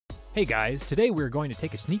Hey guys, today we're going to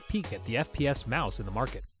take a sneak peek at the FPS Mouse in the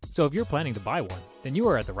market. So if you're planning to buy one, then you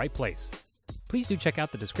are at the right place. Please do check out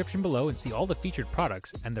the description below and see all the featured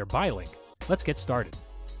products and their buy link. Let's get started.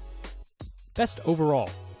 Best overall,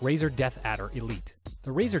 Razer DeathAdder Elite.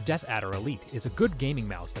 The Razer DeathAdder Elite is a good gaming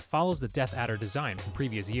mouse that follows the DeathAdder design from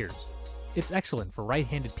previous years. It's excellent for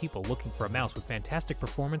right-handed people looking for a mouse with fantastic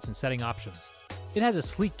performance and setting options. It has a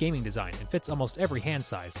sleek gaming design and fits almost every hand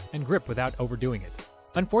size and grip without overdoing it.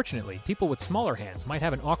 Unfortunately, people with smaller hands might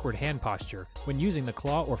have an awkward hand posture when using the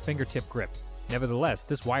claw or fingertip grip. Nevertheless,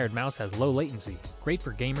 this wired mouse has low latency, great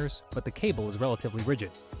for gamers, but the cable is relatively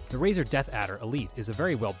rigid. The Razer DeathAdder Elite is a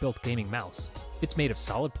very well-built gaming mouse. It's made of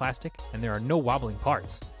solid plastic, and there are no wobbling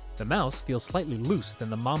parts. The mouse feels slightly loose than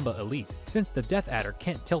the Mamba Elite, since the DeathAdder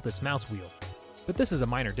can't tilt its mouse wheel. But this is a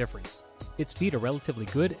minor difference. Its feet are relatively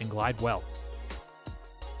good and glide well.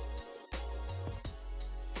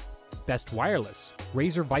 Best wireless,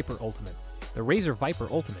 Razer Viper Ultimate. The Razer Viper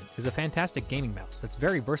Ultimate is a fantastic gaming mouse that's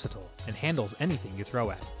very versatile and handles anything you throw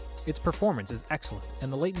at it. Its performance is excellent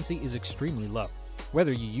and the latency is extremely low,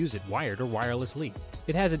 whether you use it wired or wirelessly.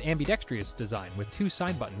 It has an ambidextrous design with 2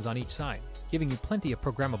 side buttons on each side, giving you plenty of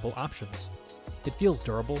programmable options. It feels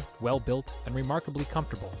durable, well-built, and remarkably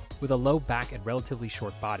comfortable, with a low back and relatively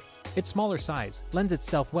short body. Its smaller size lends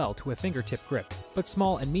itself well to a fingertip grip, but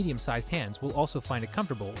small and medium-sized hands will also find it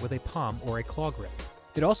comfortable with a palm or a claw grip.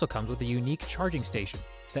 It also comes with a unique charging station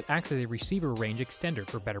that acts as a receiver range extender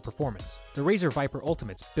for better performance. The Razer Viper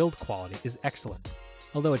Ultimate's build quality is excellent.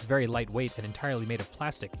 Although it's very lightweight and entirely made of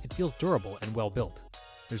plastic, it feels durable and well-built.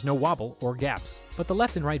 There's no wobble or gaps, but the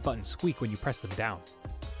left and right buttons squeak when you press them down.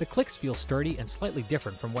 The clicks feel sturdy and slightly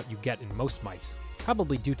different from what you get in most mice,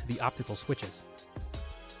 probably due to the optical switches.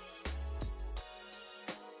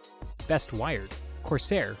 Best wired,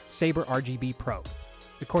 Corsair Sabre RGB Pro.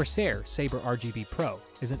 The Corsair Sabre RGB Pro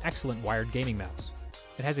is an excellent wired gaming mouse.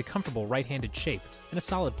 It has a comfortable right-handed shape and a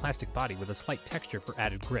solid plastic body with a slight texture for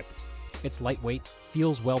added grip. It's lightweight,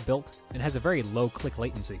 feels well-built, and has a very low click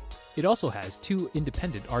latency. It also has 2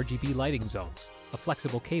 independent RGB lighting zones, a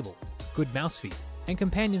flexible cable, good mouse feet, and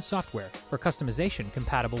companion software for customization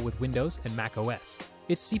compatible with Windows and Mac OS.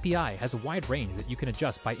 Its CPI has a wide range that you can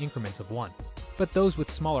adjust by increments of 1, but those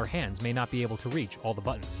with smaller hands may not be able to reach all the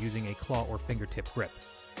buttons using a claw or fingertip grip.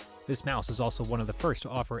 This mouse is also one of the first to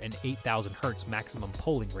offer an 8000 Hz maximum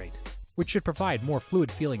polling rate, which should provide more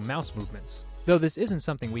fluid-feeling mouse movements, though this isn't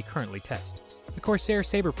something we currently test. The Corsair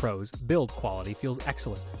Sabre Pro's build quality feels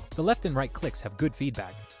excellent. The left and right clicks have good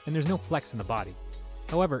feedback, and there's no flex in the body.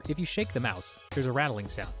 However, if you shake the mouse, there's a rattling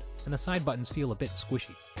sound, and the side buttons feel a bit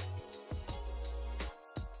squishy.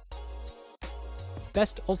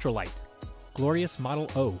 Best Ultralight, Glorious Model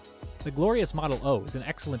O. The Glorious Model O is an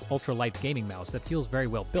excellent ultralight gaming mouse that feels very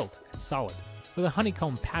well built and solid, with a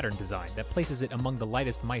honeycomb pattern design that places it among the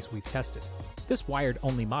lightest mice we've tested. This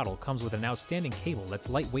wired-only model comes with an outstanding cable that's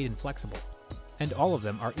lightweight and flexible, and all of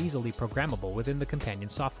them are easily programmable within the companion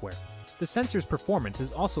software. The sensor's performance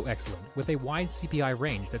is also excellent, with a wide CPI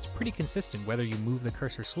range that's pretty consistent whether you move the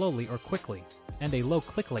cursor slowly or quickly, and a low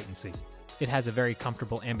click latency. It has a very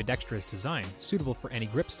comfortable ambidextrous design, suitable for any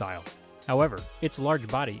grip style. However, its large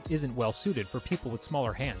body isn't well suited for people with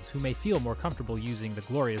smaller hands who may feel more comfortable using the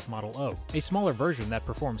Glorious Model O, a smaller version that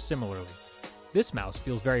performs similarly. This mouse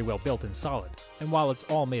feels very well built and solid, and while it's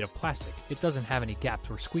all made of plastic, it doesn't have any gaps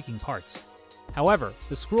or squeaking parts. However,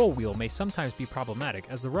 the scroll wheel may sometimes be problematic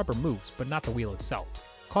as the rubber moves but not the wheel itself,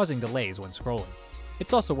 causing delays when scrolling.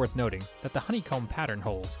 It's also worth noting that the honeycomb pattern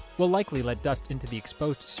holes will likely let dust into the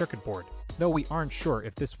exposed circuit board, though we aren't sure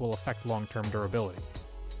if this will affect long-term durability.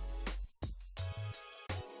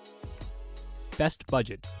 Best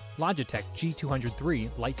budget, Logitech G203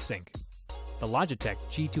 LightSync. The Logitech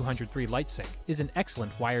G203 LightSync is an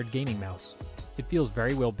excellent wired gaming mouse. It feels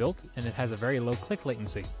very well built and it has a very low click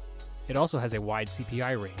latency. It also has a wide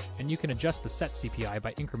CPI range, and you can adjust the set CPI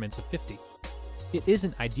by increments of 50. It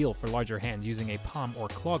isn't ideal for larger hands using a palm or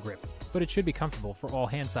claw grip, but it should be comfortable for all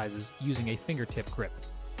hand sizes using a fingertip grip.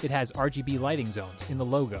 It has RGB lighting zones in the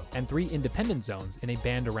logo and 3 independent zones in a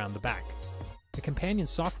band around the back. The companion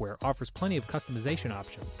software offers plenty of customization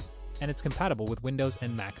options, and it's compatible with Windows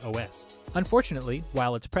and Mac OS. Unfortunately,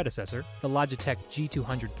 while its predecessor, the Logitech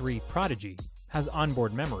G203 Prodigy, has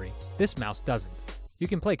onboard memory, this mouse doesn't. You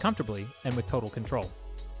can play comfortably and with total control.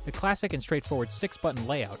 The classic and straightforward 6-button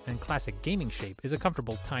layout and classic gaming shape is a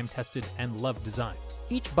comfortable, time-tested, and loved design.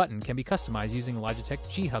 Each button can be customized using Logitech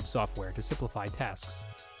G-Hub software to simplify tasks.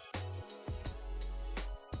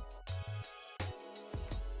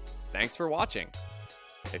 Thanks for watching.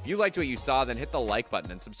 If you liked what you saw, then hit the like button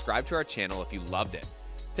and subscribe to our channel if you loved it.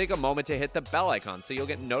 take a moment to hit the bell icon so you'll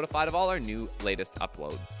get notified of all our new latest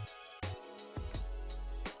uploads.